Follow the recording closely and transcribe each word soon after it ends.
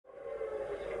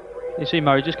You see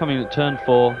Murray just coming at turn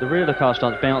 4, the rear of the car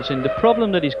starts bouncing. The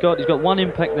problem that he's got one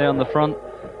impact there on the front,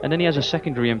 and then he has a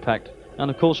secondary impact. And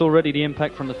of course already the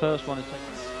impact from the first one is taken.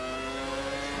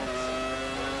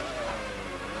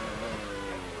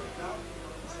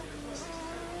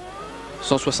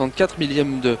 164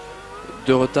 millièmes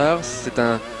de retard, c'est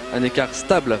un écart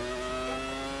stable.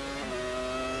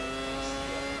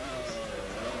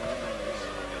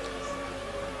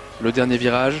 Le dernier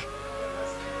virage.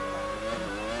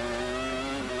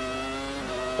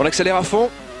 On accélère à fond.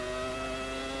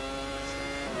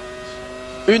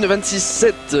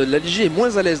 1,26,7. La Ligier est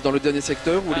moins à l'aise dans le dernier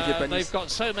secteur où Olivier Panis. They've got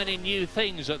so many new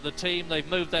things at the team. They've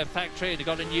moved their factory. They've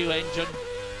got a new engine.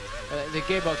 The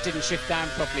gearbox didn't shift down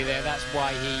properly there. That's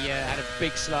why he had a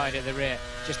big slide at the rear.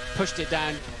 Just pushed it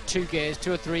down 2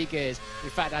 or 3 gears. In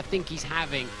fact, I think he's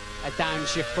having a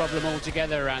downshift problem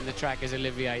altogether around the track as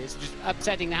Olivier. It's just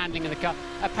upsetting the handling of the car.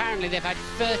 Apparently, they've had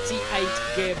 38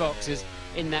 gearboxes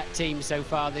in that team so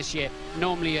far this year.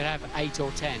 Normally, you'd have 8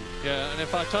 or 10. Yeah, and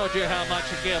if I told you how much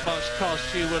a gearbox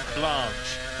costs, you would blanch.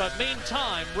 But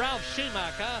meantime, Ralf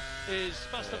Schumacher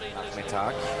must have been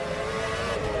Nachmittag.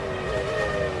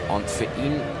 Und für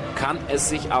ihn kann es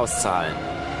sich auszahlen.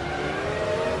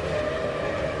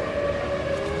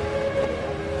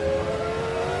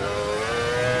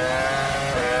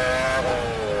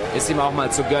 Ist ihm auch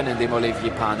mal zu gönnen, dem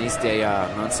Olivier Panis, der ja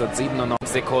 1997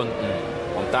 Sekunden.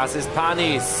 Und das ist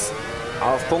Panis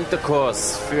auf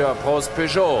Punktekurs für Prost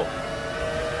Peugeot.